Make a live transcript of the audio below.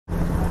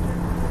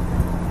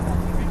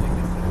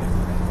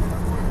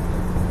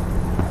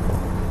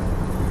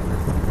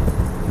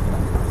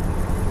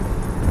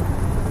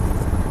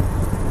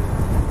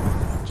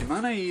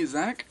Hi,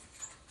 Zach.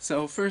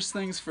 So first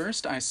things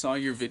first, I saw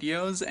your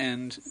videos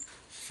and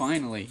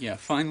finally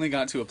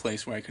got to a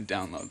place where I could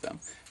download them.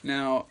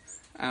 Now,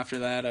 after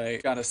that, I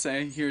gotta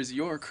say, here's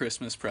your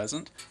Christmas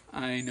present.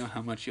 I know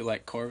how much you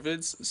like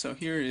corvids, so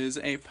here is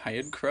a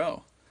pied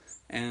crow.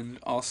 And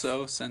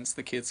also, since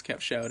the kids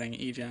kept shouting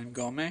Ijan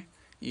Gome,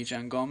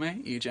 Ijan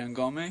Gome, Ijan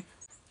Gome,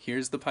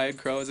 here's the pied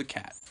crow as a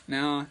cat.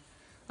 Now,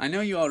 I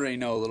know you already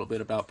know a little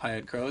bit about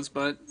pied crows,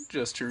 but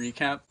just to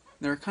recap,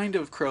 they're a kind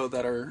of crow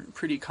that are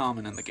pretty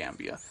common in the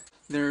Gambia.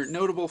 They're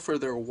notable for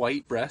their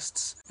white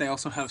breasts. They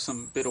also have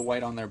some bit of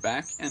white on their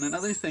back. And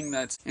another thing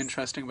that's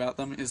interesting about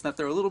them is that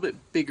they're a little bit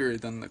bigger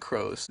than the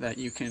crows that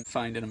you can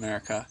find in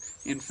America.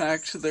 In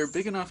fact, they're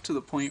big enough to the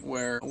point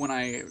where when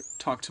I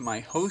talked to my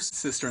host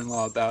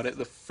sister-in-law about it,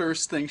 the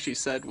first thing she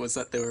said was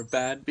that they were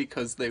bad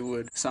because they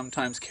would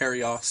sometimes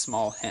carry off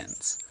small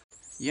hens.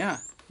 Yeah,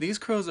 these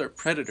crows are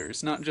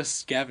predators, not just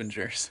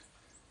scavengers.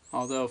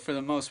 Although, for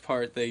the most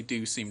part, they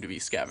do seem to be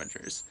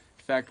scavengers.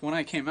 In fact, when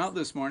I came out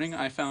this morning,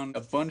 I found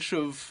a bunch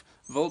of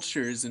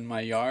vultures in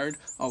my yard,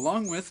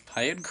 along with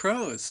pied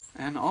crows.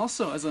 And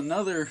also, as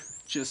another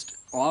just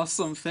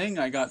awesome thing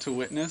I got to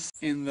witness,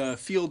 in the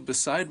field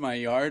beside my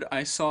yard,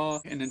 I saw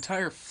an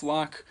entire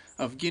flock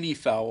of guinea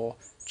fowl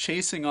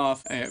chasing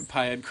off a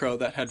pied crow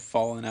that had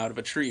fallen out of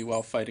a tree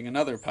while fighting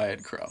another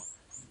pied crow.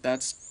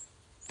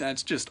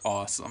 That's just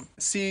awesome.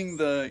 Seeing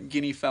the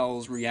guinea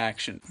fowl's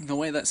reaction, the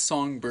way that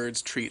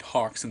songbirds treat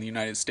hawks in the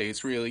United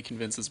States really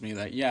convinces me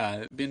that,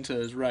 yeah, Binta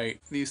is right.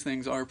 These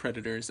things are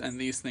predators, and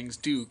these things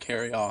do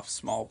carry off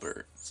small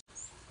birds.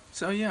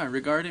 So yeah,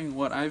 regarding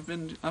what I've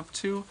been up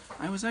to,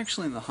 I was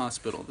actually in the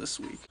hospital this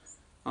week.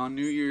 On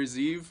New Year's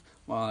Eve,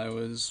 while I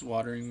was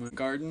watering my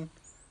garden,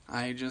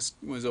 I just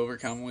was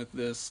overcome with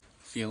this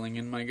feeling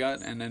in my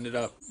gut and ended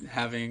up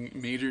having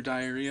major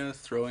diarrhea,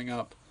 throwing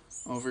up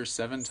over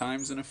 7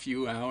 times in a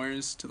few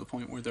hours to the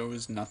point where there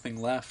was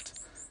nothing left,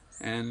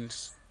 and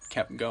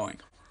kept going.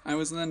 I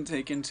was then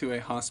taken to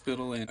a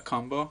hospital in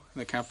Combo,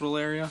 the capital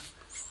area,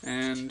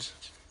 and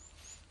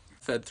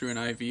fed through an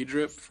IV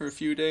drip for a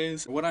few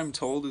days. What I'm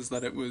told is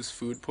that it was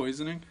food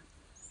poisoning.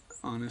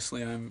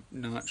 Honestly, I'm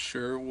not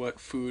sure what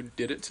food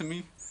did it to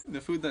me.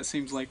 The food that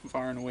seems like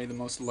far and away the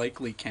most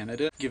likely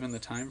candidate, given the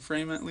time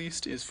frame at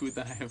least, is food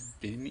that I have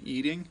been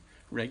eating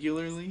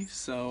regularly,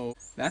 so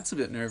that's a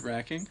bit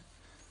nerve-wracking.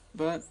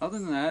 But other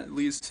than that, at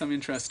least some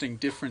interesting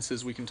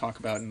differences we can talk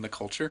about in the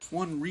culture.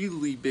 One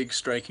really big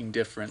striking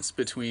difference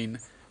between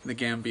the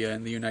Gambia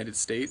and the United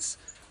States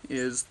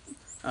is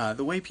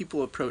the way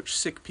people approach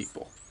sick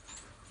people.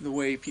 The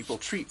way people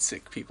treat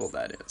sick people,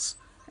 that is.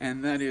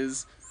 And that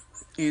is,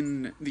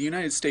 in the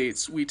United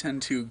States, we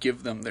tend to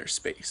give them their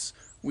space.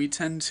 We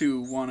tend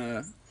to want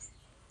to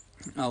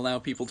allow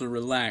people to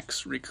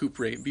relax,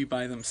 recuperate, be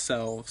by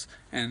themselves,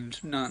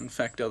 and not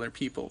infect other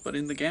people. But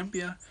in the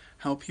Gambia,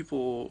 how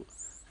people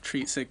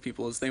treat sick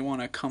people is they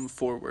want to come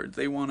forward.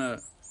 They want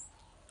to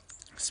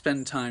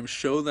spend time,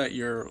 show that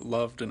you're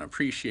loved and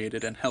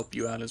appreciated, and help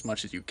you out as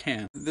much as you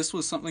can. This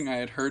was something I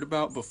had heard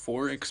about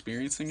before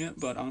experiencing it,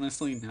 but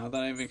honestly, now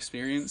that I've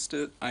experienced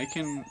it, I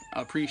can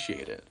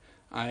appreciate it.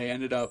 I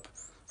ended up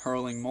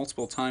hurling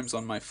multiple times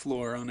on my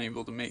floor,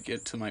 unable to make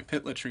it to my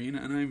pit latrine,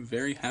 and I'm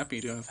very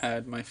happy to have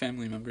had my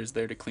family members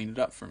there to clean it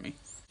up for me.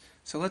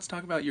 So let's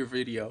talk about your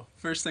video.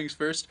 First things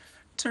first,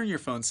 turn your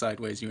phone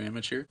sideways, you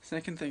amateur.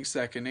 Second thing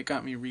second, it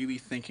got me really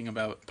thinking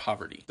about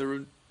poverty. There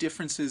were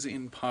differences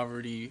in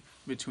poverty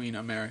between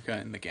America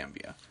and the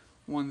Gambia.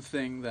 One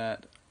thing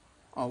that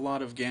a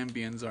lot of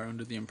Gambians are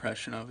under the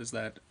impression of is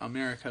that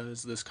America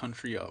is this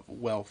country of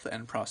wealth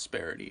and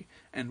prosperity.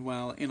 And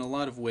while in a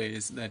lot of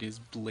ways that is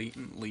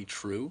blatantly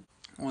true,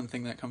 one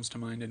thing that comes to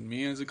mind in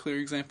me as a clear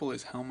example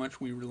is how much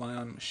we rely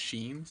on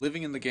machines.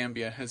 Living in the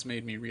Gambia has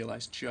made me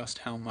realize just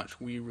how much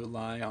we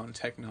rely on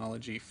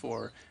technology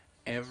for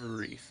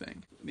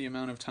everything. The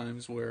amount of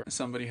times where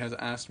somebody has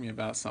asked me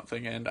about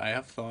something and I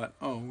have thought,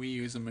 oh, we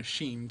use a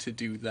machine to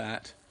do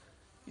that,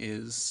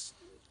 is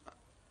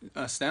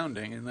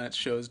astounding, and that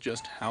shows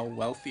just how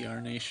wealthy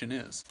our nation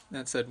is.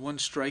 That said, one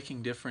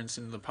striking difference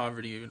in the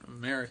poverty of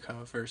America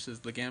versus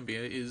the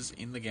Gambia is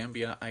in the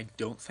Gambia, I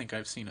don't think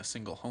I've seen a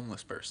single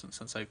homeless person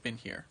since I've been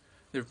here.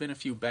 There have been a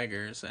few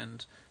beggars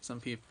and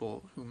some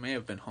people who may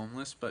have been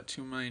homeless, but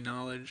to my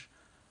knowledge,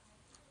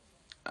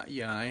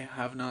 yeah, I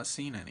have not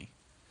seen any.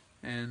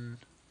 And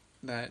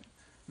that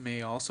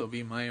may also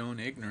be my own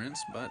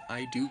ignorance, but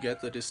I do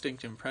get the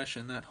distinct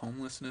impression that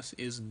homelessness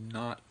is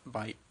not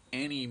by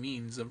any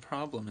means a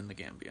problem in the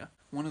Gambia.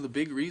 One of the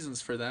big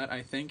reasons for that,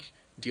 I think,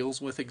 deals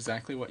with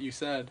exactly what you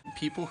said.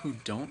 People who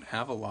don't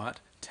have a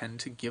lot tend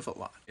to give a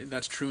lot.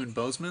 That's true in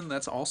Bozeman,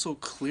 that's also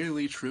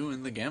clearly true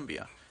in the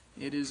Gambia.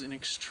 It is an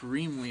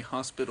extremely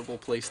hospitable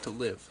place to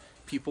live.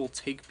 People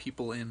take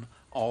people in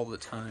all the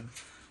time,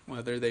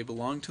 whether they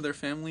belong to their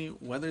family,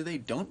 whether they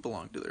don't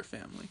belong to their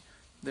family.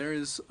 There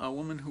is a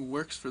woman who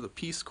works for the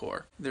Peace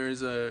Corps. There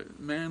is a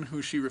man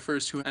who she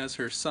refers to as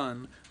her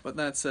son, but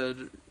that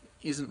said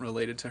isn't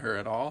related to her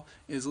at all,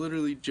 is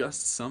literally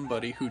just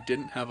somebody who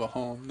didn't have a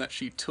home that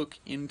she took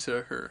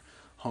into her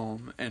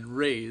home and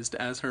raised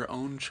as her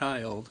own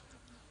child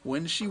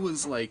when she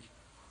was like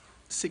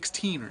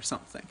 16 or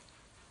something.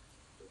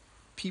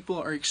 People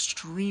are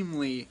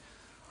extremely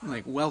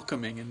like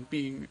welcoming and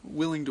being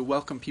willing to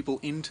welcome people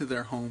into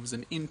their homes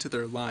and into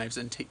their lives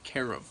and take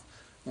care of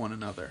one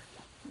another.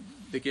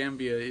 The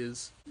Gambia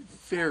is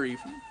very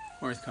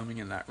forthcoming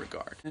in that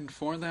regard. And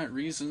for that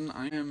reason,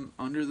 I am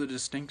under the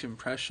distinct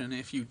impression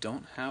if you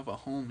don't have a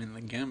home in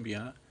the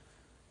Gambia,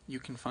 you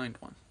can find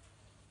one.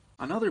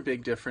 Another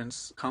big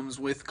difference comes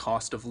with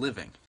cost of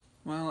living.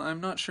 Well, I'm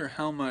not sure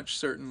how much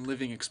certain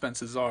living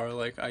expenses are,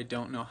 like I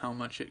don't know how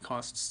much it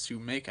costs to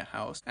make a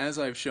house. As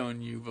I've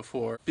shown you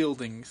before,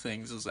 building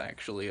things is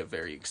actually a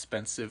very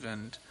expensive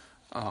and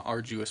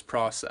arduous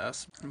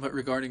process. But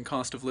regarding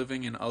cost of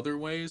living in other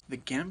ways, the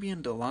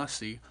Gambian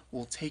dalasi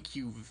will take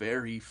you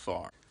very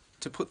far.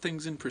 To put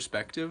things in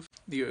perspective,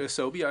 the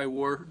asobi I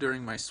wore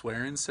during my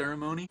swear-in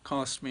ceremony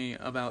cost me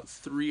about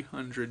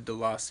 300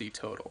 dalasi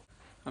total.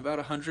 About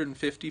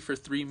 150 for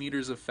 3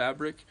 meters of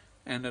fabric,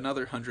 and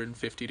another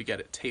 150 to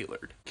get it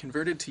tailored.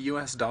 Converted to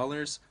US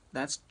dollars,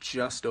 that's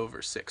just over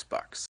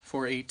 $6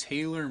 for a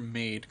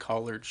tailor-made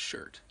collared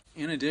shirt.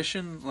 In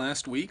addition,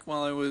 last week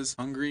while I was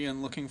hungry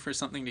and looking for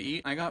something to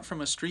eat, I got from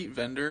a street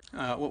vendor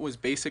what was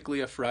basically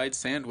a fried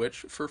sandwich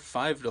for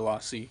 5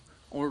 dalasi,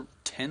 or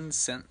 10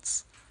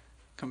 cents.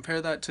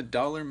 Compare that to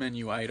dollar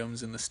menu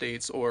items in the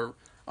States or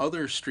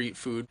other street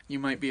food, you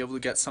might be able to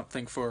get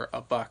something for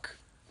 $1.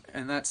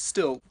 And that's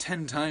still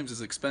 10 times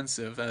as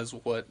expensive as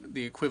what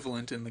the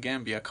equivalent in the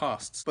Gambia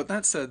costs. But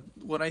that said,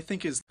 what I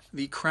think is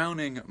the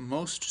crowning,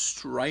 most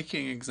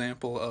striking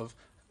example of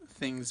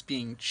things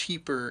being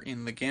cheaper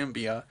in the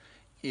Gambia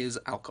is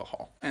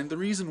alcohol. And the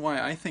reason why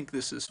I think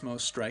this is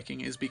most striking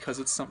is because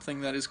it's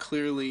something that is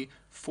clearly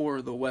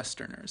for the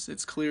Westerners.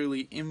 It's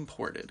clearly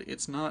imported.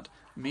 It's not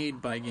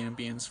made by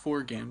Gambians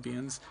for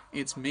Gambians.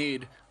 It's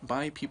made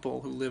by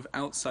people who live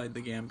outside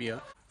the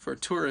Gambia for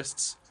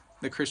tourists,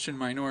 the Christian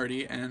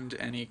minority, and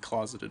any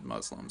closeted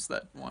Muslims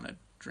that want to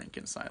drink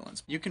in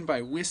silence. You can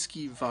buy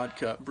whiskey,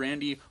 vodka,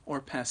 brandy,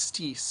 or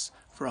pastis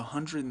for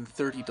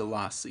 130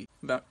 dalasi,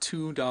 about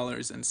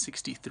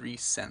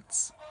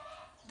 $2.63.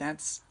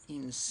 That's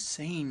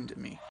insane to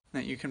me.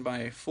 That you can buy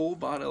a full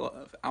bottle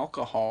of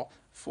alcohol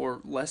for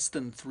less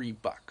than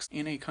 $3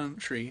 in a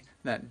country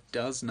that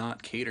does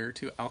not cater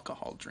to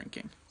alcohol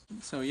drinking.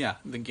 So yeah,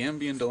 the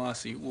Gambian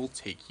dalasi will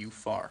take you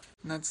far.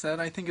 That said,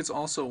 I think it's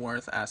also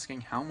worth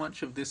asking how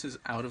much of this is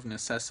out of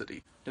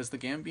necessity. Does the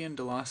Gambian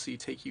dalasi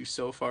take you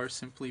so far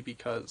simply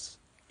because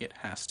it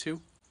has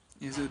to?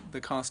 Is it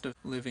the cost of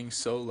living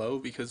so low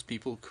because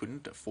people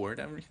couldn't afford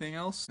everything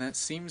else? That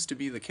seems to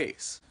be the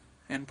case.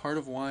 And part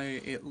of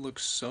why it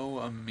looks so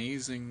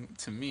amazing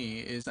to me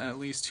is, at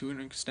least to an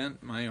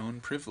extent, my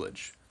own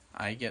privilege.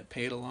 I get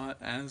paid a lot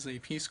as a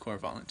Peace Corps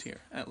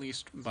volunteer, at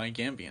least by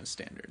Gambian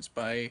standards.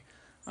 By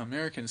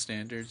American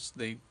standards,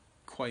 they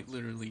quite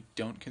literally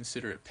don't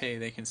consider it pay,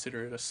 they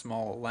consider it a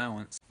small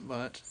allowance.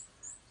 But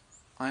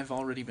I've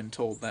already been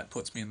told that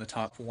puts me in the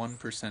top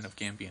 1% of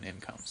Gambian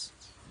incomes.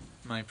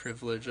 My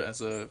privilege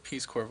as a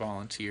Peace Corps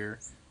volunteer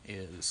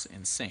is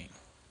insane.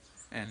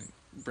 And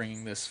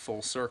bringing this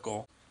full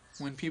circle,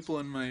 when people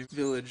in my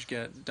village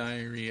get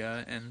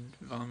diarrhea and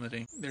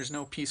vomiting, there's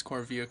no Peace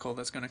Corps vehicle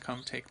that's going to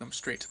come take them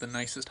straight to the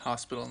nicest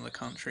hospital in the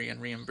country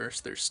and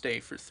reimburse their stay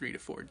for 3 to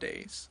 4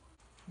 days.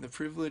 The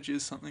privilege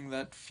is something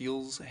that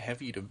feels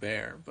heavy to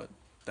bear, but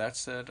that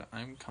said,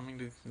 I'm coming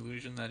to the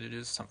conclusion that it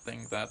is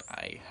something that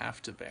I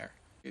have to bear.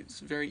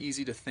 It's very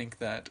easy to think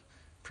that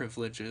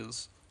privilege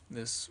is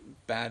this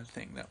bad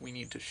thing that we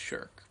need to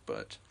shirk,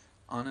 but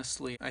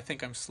honestly, I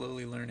think I'm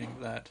slowly learning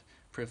that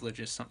privilege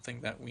is something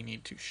that we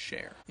need to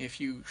share. If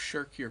you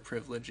shirk your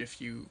privilege,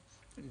 if you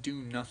do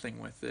nothing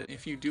with it,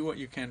 if you do what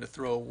you can to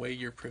throw away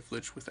your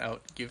privilege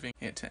without giving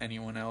it to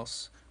anyone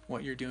else,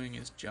 what you're doing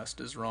is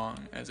just as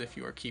wrong as if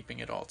you are keeping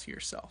it all to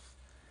yourself.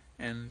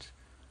 And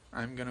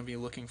I'm going to be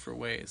looking for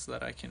ways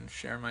that I can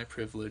share my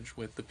privilege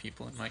with the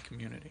people in my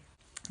community.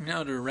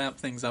 Now, to wrap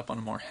things up on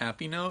a more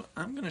happy note,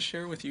 I'm going to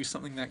share with you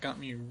something that got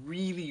me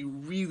really,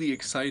 really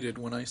excited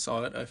when I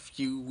saw it a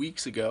few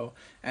weeks ago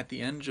at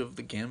the edge of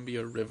the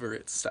Gambia River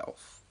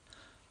itself.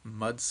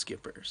 Mud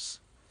skippers.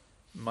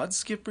 Mud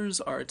skippers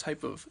are a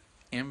type of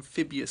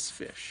amphibious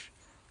fish.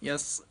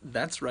 Yes,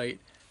 that's right,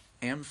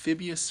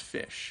 amphibious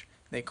fish.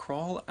 They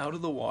crawl out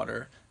of the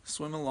water,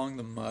 swim along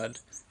the mud,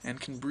 and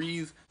can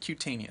breathe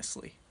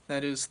cutaneously.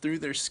 That is, through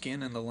their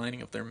skin and the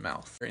lining of their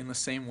mouth, in the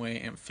same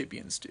way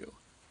amphibians do.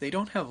 They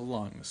don't have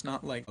lungs,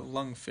 not like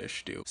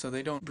lungfish do, so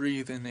they don't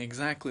breathe in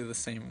exactly the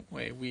same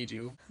way we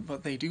do,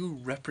 but they do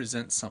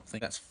represent something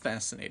that's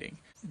fascinating.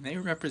 And they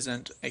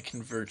represent a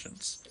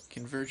convergence,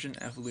 convergent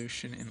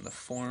evolution in the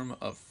form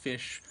of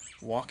fish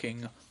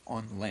walking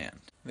on land.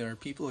 There are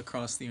people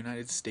across the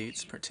United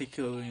States,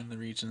 particularly in the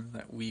region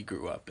that we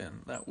grew up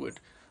in, that would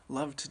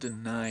love to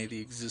deny the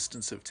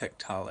existence of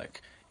Tiktaalik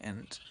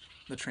and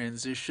the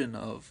transition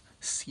of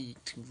sea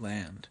to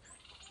land.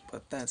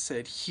 But that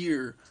said,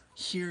 here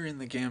in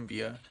the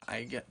Gambia,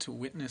 I get to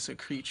witness a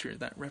creature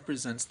that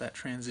represents that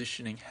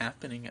transitioning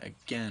happening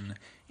again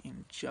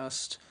in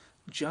just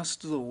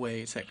the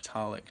way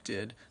Tiktaalik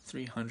did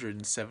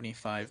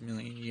 375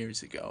 million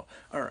years ago.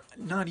 Or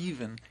not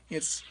even.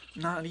 It's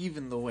not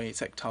even the way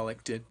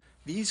Tiktaalik did.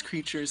 These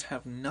creatures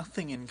have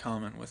nothing in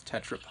common with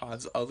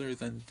tetrapods other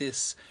than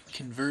this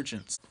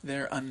convergence.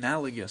 They're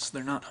analogous,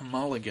 they're not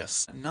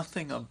homologous.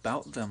 Nothing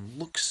about them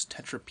looks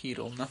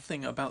tetrapedal,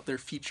 nothing about their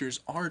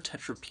features are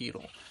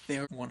tetrapedal. They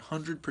are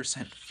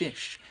 100%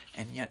 fish,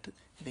 and yet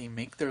they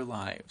make their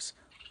lives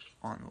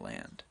on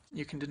land.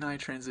 You can deny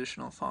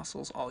transitional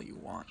fossils all you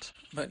want,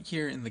 but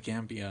here in the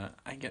Gambia,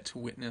 I get to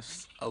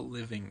witness a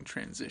living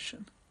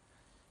transition.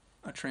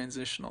 A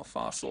transitional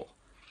fossil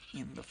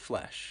in the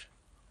flesh.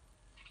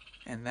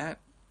 And that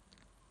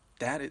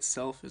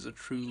itself is a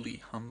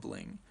truly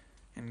humbling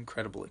and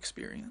incredible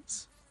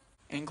experience.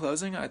 In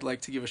closing, I'd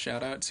like to give a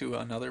shout out to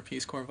another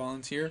Peace Corps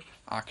volunteer,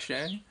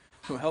 Akshay,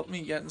 who helped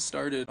me get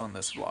started on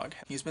this vlog.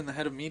 He's been the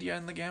head of media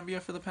in the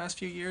Gambia for the past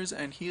few years,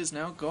 and he is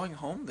now going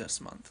home this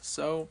month.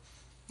 So,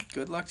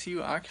 good luck to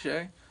you,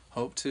 Akshay.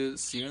 Hope to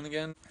see you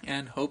again,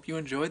 and hope you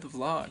enjoy the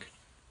vlog.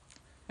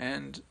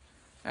 And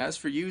as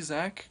for you,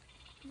 Zach,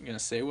 I'm gonna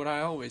say what I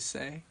always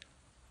say.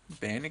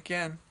 Ban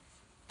again.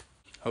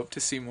 Hope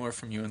to see more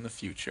from you in the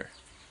future.